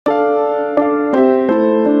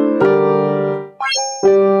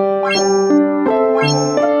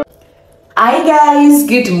Hi guys,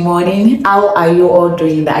 good morning. How are you all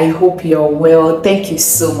doing? I hope you're well. Thank you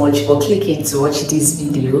so much for clicking to watch this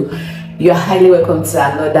video. You're highly welcome to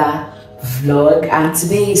another vlog, and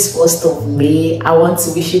today is 1st of May. I want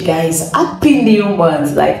to wish you guys happy new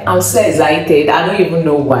month. Like, I'm so excited. I don't even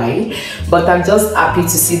know why, but I'm just happy to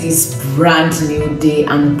see this brand new day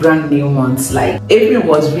and brand new month. Like, April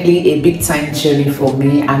was really a big time journey for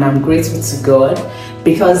me, and I'm grateful to God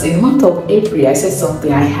because in the month of April I said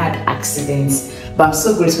something, I had accidents, but I'm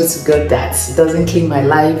so grateful to God that it doesn't kill my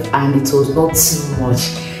life and it was not too much.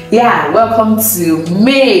 Yeah, welcome to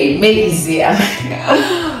May. May is here.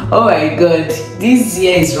 Oh my God, this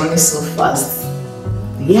year is running so fast.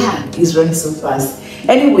 Yeah, it's running so fast.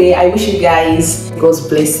 Anyway, I wish you guys God's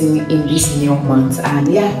blessing in this new month.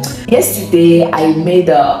 And yeah, yesterday I made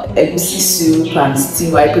a egusi soup and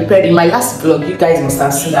stew. I prepared in my last vlog. You guys must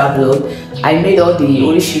have seen that vlog. I made all the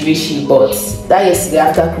orishi, but that yesterday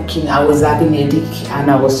after cooking I was having a headache and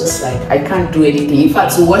I was just like, I can't do anything. In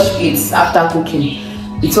fact, to wash plates after cooking,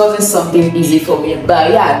 it wasn't something easy for me. But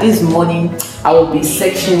yeah, this morning I will be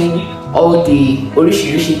sectioning all the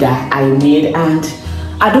orishi that I made, and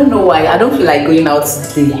I don't know why I don't feel like going out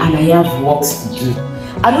today and I have work to do.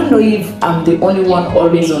 I don't know if I'm the only one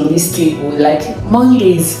always on this table. Like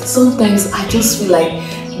Mondays, sometimes I just feel like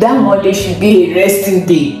that Monday should be a resting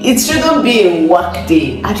day. It shouldn't be a work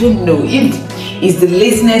day. I don't know if it's the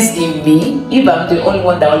laziness in me, if I'm the only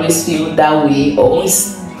one that always feel that way, or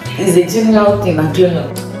it's a general thing. I don't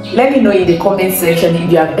know. Let me know in the comment section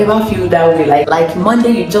if you have ever feel that way, like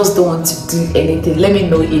Monday you just don't want to do anything. Let me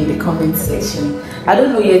know in the comment section. I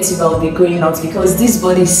don't know yet if I'll be going out because this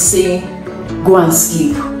body is saying go and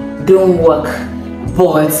sleep, don't work,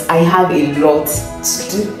 but I have a lot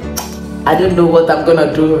to do. I don't know what I'm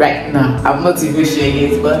gonna do right now. I'm not even sure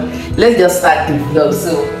yet, but let's just start the vlog.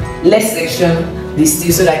 So let's section the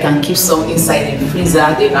stew so that I can keep some inside the freezer,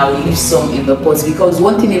 then I will leave some in the pot. Because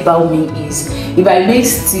one thing about me is if I make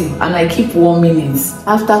stew and I keep warming it,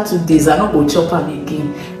 after 2 days I not go chop them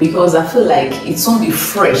again because I feel like it won't be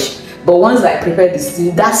fresh. But once I prepare the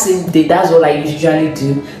stew, that same day, that's what I usually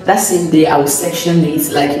do. That same day I will section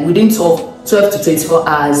it, like within 12 to 24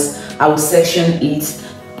 hours I will section it,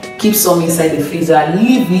 keep some inside the freezer,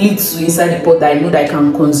 leave little inside the pot that I know that I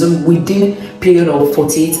can consume within period of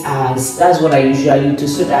 48 hours. That's what I usually do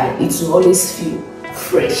so that it will always feel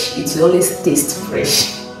fresh, it will always taste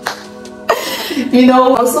fresh. You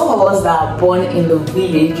know, for some of us that are born in the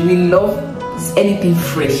village, we love anything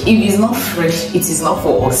fresh. If it's not fresh, it is not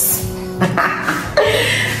for us.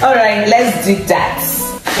 All right, let's do that.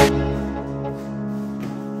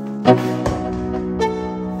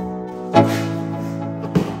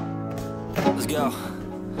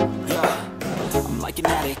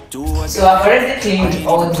 So I've already cleaned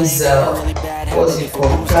all these what's it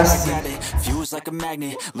called, plastic. Fuse like a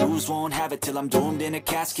magnet, lose won't have it till I'm doomed in a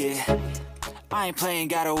casket. I ain't playing,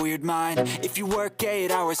 got a weird mind. If you work 8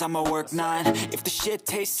 hours, I'ma work 9. If the shit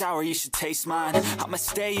tastes sour, you should taste mine. I'ma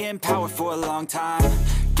stay in power for a long time.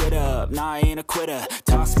 Get up, nah, I ain't a quitter.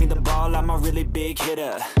 Toss me the ball, I'm a really big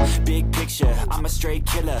hitter. Big picture, I'm a straight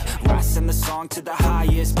killer. Rising the song to the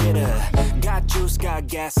highest bidder. Got juice, got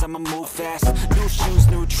gas, I'ma move fast. New shoes,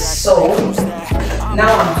 new tracks. So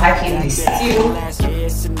now I'm packing this stew.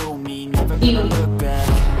 Never gonna look back.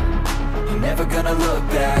 Never gonna look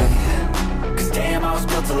back. Damn, I was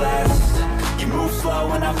built to last. You move slow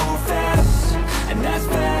and I move fast, and that's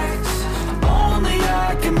facts. Only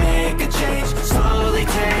I can make a change. Slowly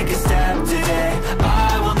take a step today.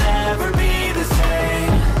 I will never be the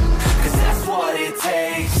same, 'cause that's what it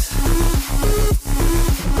takes.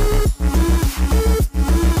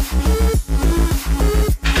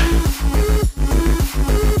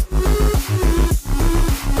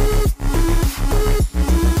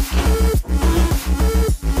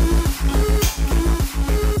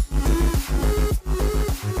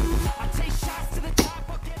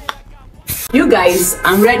 You guys,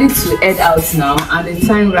 I'm ready to head out now, and the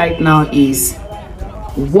time right now is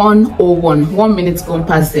 1:01. 1 minute gone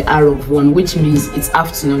past the hour of 1, which means it's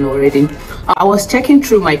afternoon already. I was checking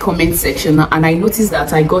through my comment section and I noticed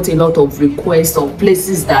that I got a lot of requests of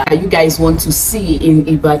places that you guys want to see in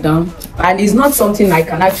Ibadan, and it's not something I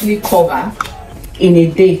can actually cover in a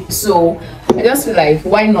day. So I just feel like,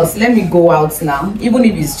 why not, let me go out now, even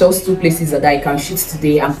if it's just 2 places that I can shoot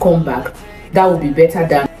today and come back. That would be better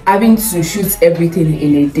than having to shoot everything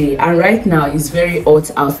in a day. And right now it's very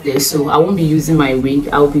hot out there, so I won't be using my wig.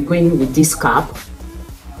 I'll be going with this cap.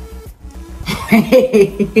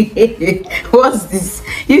 What's this,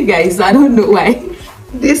 you guys? I don't know why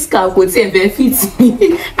this cap would say fits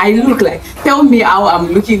me. I look like, tell me how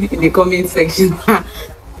I'm looking in the comment section.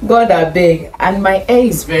 God I beg. And my hair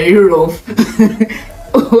is very rough.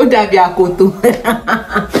 Oh, that be a koto.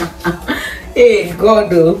 Hey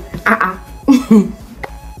God, oh.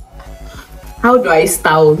 How do I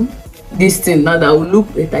style this thing now that will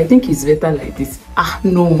look better? I think it's better like this.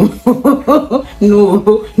 No.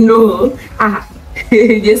 No.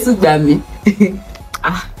 Jesus got me.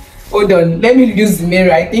 Hold on, let me use the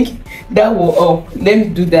mirror. I think that will help. Let me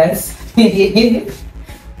do that.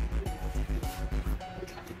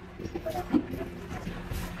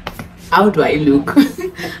 How do I look?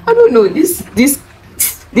 I don't know.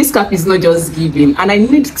 This cap is not just giving, and I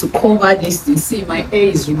need to cover this to see my hair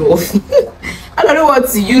is rough. I don't know what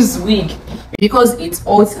to use wig because it's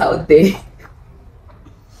hot out there.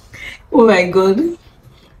 Oh my God,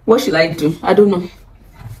 what should I do? I don't know.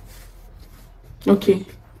 Okay,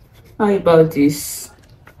 how about this?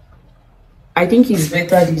 I think it's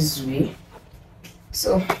better this way.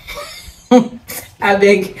 So I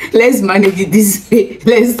beg, let's manage it this way.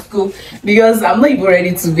 Let's go, because I'm not even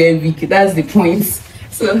ready to wear wig. That's the point.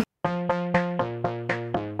 So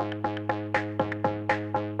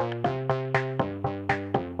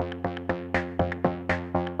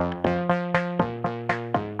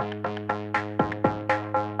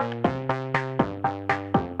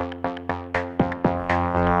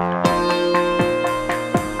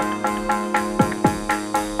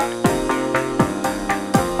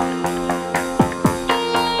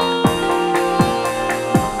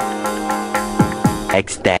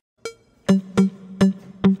next day.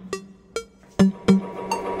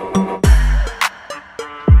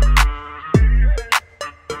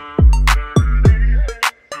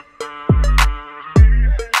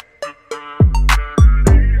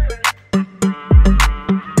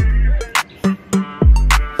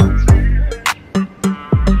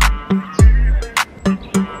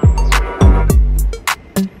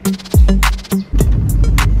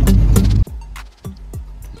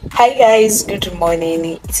 hi guys, good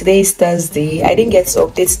morning. Today is Thursday. I didn't get to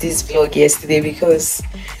update this vlog yesterday because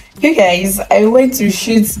you guys, I went to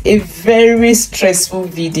shoot a very stressful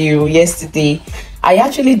video yesterday. I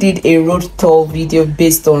actually did a road tour video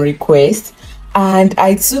based on request, and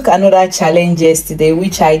I took another challenge yesterday,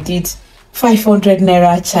 which I did 500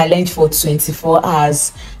 naira challenge for 24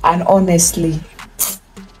 hours. And honestly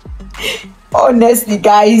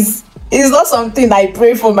guys, it's not something I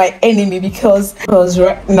pray for my enemy, because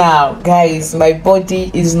right now guys, my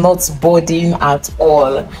body is not bodying at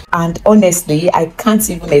all, and honestly I can't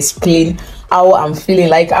even explain how I'm feeling.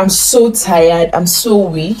 Like, I'm so tired, I'm so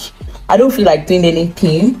weak, I don't feel like doing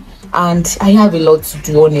anything, and I have a lot to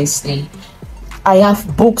do. Honestly, I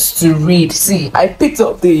have books to read. See, I picked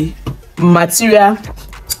up the material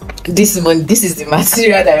this month. This is the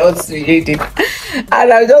material that I want to read it,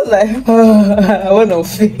 and I'm just like, I want to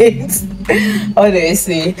faint.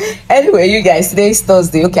 Honestly. Anyway, you guys, today is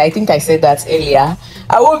Thursday. Okay, I think I said that earlier.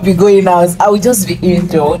 I won't be going out, I will just be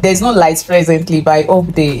indoor. There's no lights presently, but I hope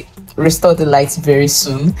they restore the lights very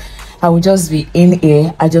soon. I will just be in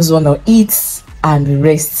here. I just want to eat and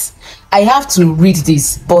rest. I have to read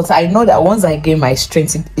this, but I know that once I gain my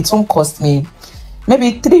strength, it won't cost me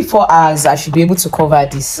maybe 3-4 hours. I should be able to cover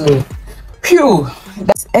this. So phew.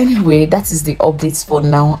 Anyway, that is the updates for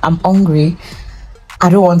now. I'm hungry, I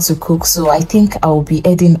don't want to cook, so I think I'll be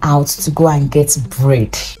heading out to go and get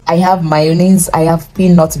bread. I have mayonnaise, I have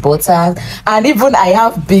peanut butter, and even I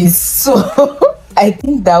have beans. So I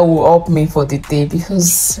think that will help me for the day,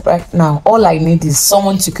 because right now all I need is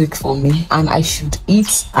someone to cook for me, and I should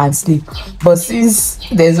eat and sleep. But since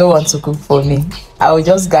there's no one to cook for me, I will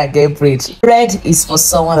just go and get bread. Bread is for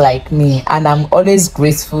someone like me, and I'm always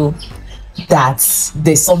grateful that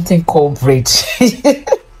there's something called bread.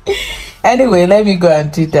 Anyway, let me go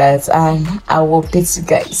and do that, and I will update you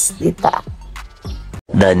guys later.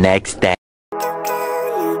 The next day.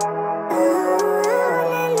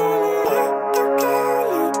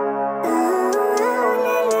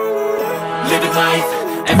 Living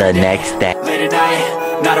life the next day. Late at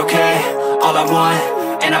night, not okay. All I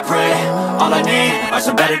want, and I pray, all I need are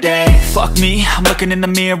some better days. Fuck me, I'm looking in the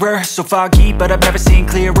mirror, so foggy, but I've never seen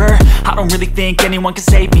clearer. I don't really think anyone can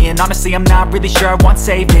save me, and honestly I'm not really sure I want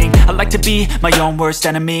saving. I like to be my own worst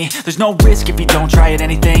enemy. There's no risk if you don't try at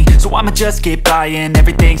anything, so I'ma just keep buying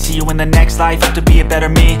everything. See you in the next life, have to be a better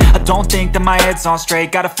me. I don't think that my head's on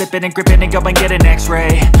straight, gotta flip it and grip it and go and get an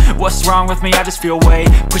x-ray. What's wrong with me? I just feel weight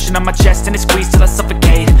pushing on my chest and it squeezes till I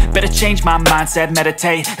suffocate. Better change my mindset,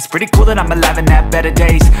 meditate. It's pretty cool that I'm alive and have better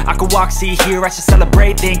days. I could walk, see, hear, I should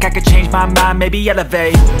celebrate. Think I could change my mind, maybe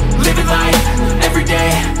elevate. Living life, every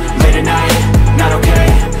day, late at night, not okay.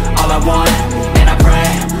 All I want, and I pray,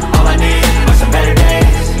 all I need are some better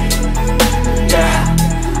days. Yeah,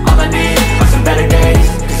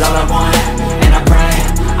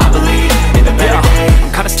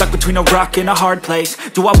 rock in a hard place.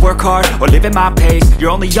 Do I work hard or live at my pace?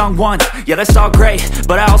 You're only young once, yeah that's all great,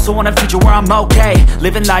 but I also want a future where I'm okay.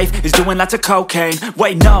 Living life is doing lots of cocaine.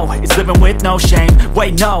 Wait no, it's living with no shame.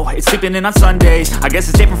 Wait no, it's sleeping in on Sundays. I guess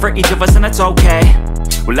it's different for each of us and that's okay.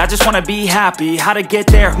 Well I just wanna be happy, how to get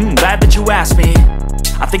there? Glad that you asked me.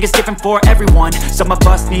 I think it's different for everyone. Some of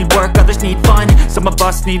us need work, others need fun. Some of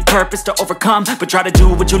us need purpose to overcome. But try to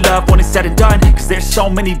do what you love when it's said and done, cause there's so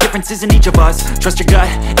many differences in each of us. Trust your gut,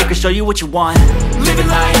 it can show you what you want. Living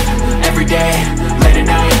life, every day, late at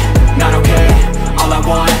night, not okay. All I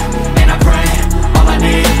want, and I pray, all I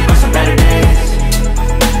need are some better days.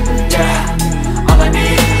 Yeah, all I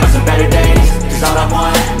need are some better days. Cause all I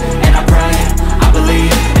want, and I pray, I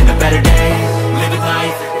believe in the better days. Living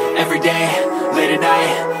life, every day, late at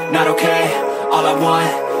night, not okay. All I want,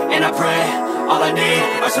 and I pray, all I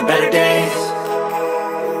need are some better days.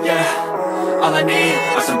 Yeah, all I need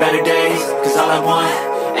are some better days. Cause all I want,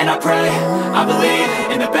 and I pray, I believe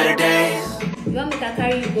in the better days. You want me to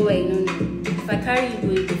carry you go where you know? If I carry you go,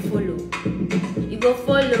 you go follow. You go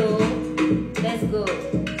follow. Let's go.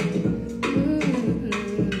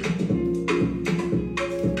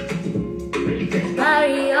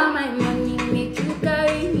 Carry all my money, make you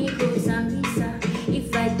carry me go Zambisa.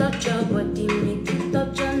 If I touch your body, make you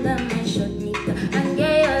touch under my short nigga. And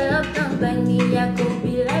get your love down by me, I go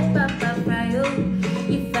be like Papa Fryo.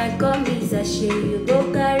 If I come me sachet, you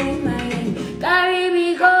go carry my hand. Carry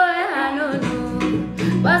me go, I don't know.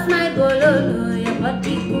 What's my bololo? Your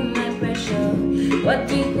body cool my pressure.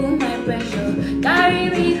 Body cool my pressure. Carry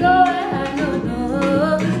me go, I don't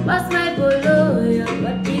know. What's my bololo? Your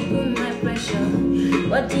body cool my pressure.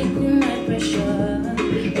 Body cool my pressure.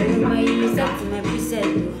 Everywhere you set to my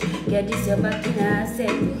preset. Get this your back in a set.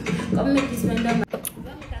 Come make this spend on my.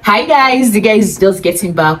 Hi guys, the guys just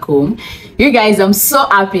getting back home. You guys, I'm so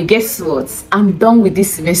happy. Guess what? I'm done with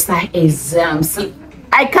this semester exams.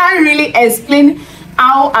 I can't really explain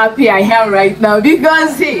how happy I am right now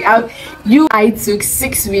because hey, I took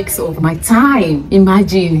 6 weeks of my time.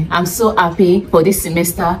 Imagine, I'm so happy for this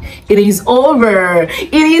semester. It is over.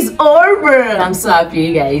 It is over. I'm so happy,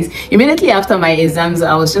 you guys. Immediately after my exams,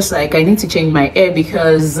 I was just like, I need to change my hair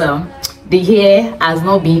because the hair has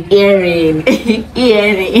not been airing.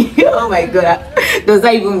 Airing. Oh my god, does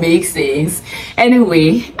that even make sense?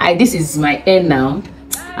 Anyway, this is my hair now,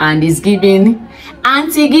 and it's giving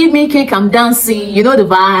auntie give me cake, I'm dancing. You know the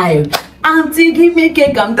vibe. Auntie give me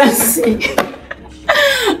cake, I'm dancing.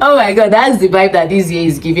 Oh my god, that's the vibe that this year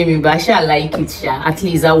is giving me. But I shall like it, at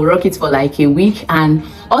least I will rock it for like a week. And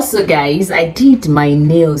also guys, I did my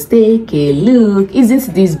nails. Take a look.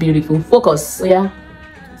 Isn't this beautiful? Focus. Yeah,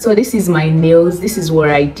 so this is my nails. This is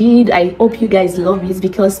what I did. I hope you guys love it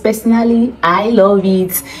because personally I love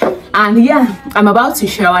it. And yeah, I'm about to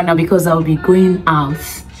shower now because I'll be going out.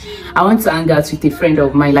 I want to hang out with a friend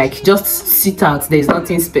of mine, like just sit out. There's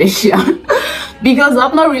nothing special because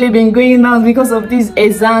I've not really been going out because of these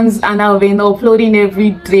exams, and I've been uploading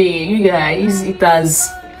every day. You guys,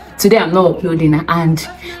 today I'm not uploading, and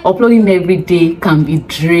uploading every day can be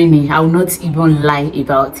draining. I will not even lie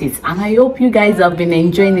about it, and I hope you guys have been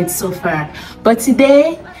enjoying it so far. But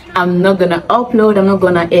today I'm not gonna upload, I'm not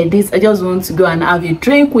gonna edit. I just want to go and have a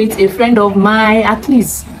drink with a friend of mine, at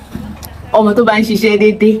least. So let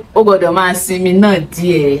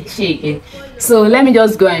me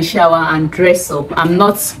just go and shower and dress up. I'm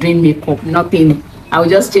not doing makeup, nothing. I'll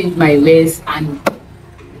just change my ways and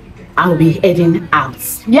I'll be heading out.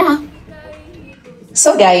 Yeah.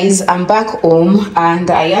 So guys, I'm back home and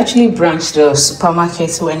I actually branched the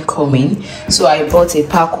supermarket when coming. So I bought a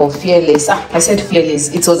pack of Fearless. I said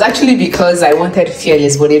Fearless. It was actually because I wanted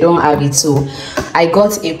Fearless, but they don't have it. So I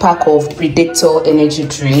got a pack of Predator energy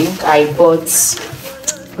drink. I bought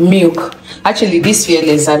milk. Actually, this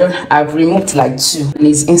Fearless, I've removed like 2 and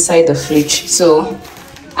it's inside the fridge. So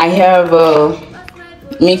I have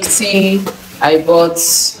milk tea. I bought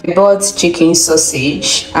chicken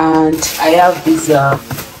sausage, and I have this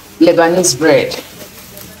Lebanese bread.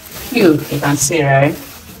 You can see, right?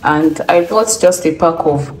 And I bought just a pack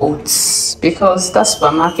of oats because that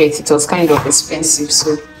supermarket, it was kind of expensive,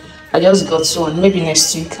 so I just got one. Maybe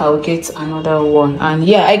next week I'll get another one. And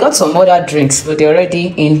yeah, I got some other drinks, but they're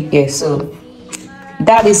already in here, so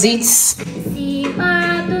that is it.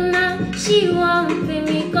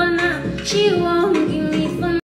 She want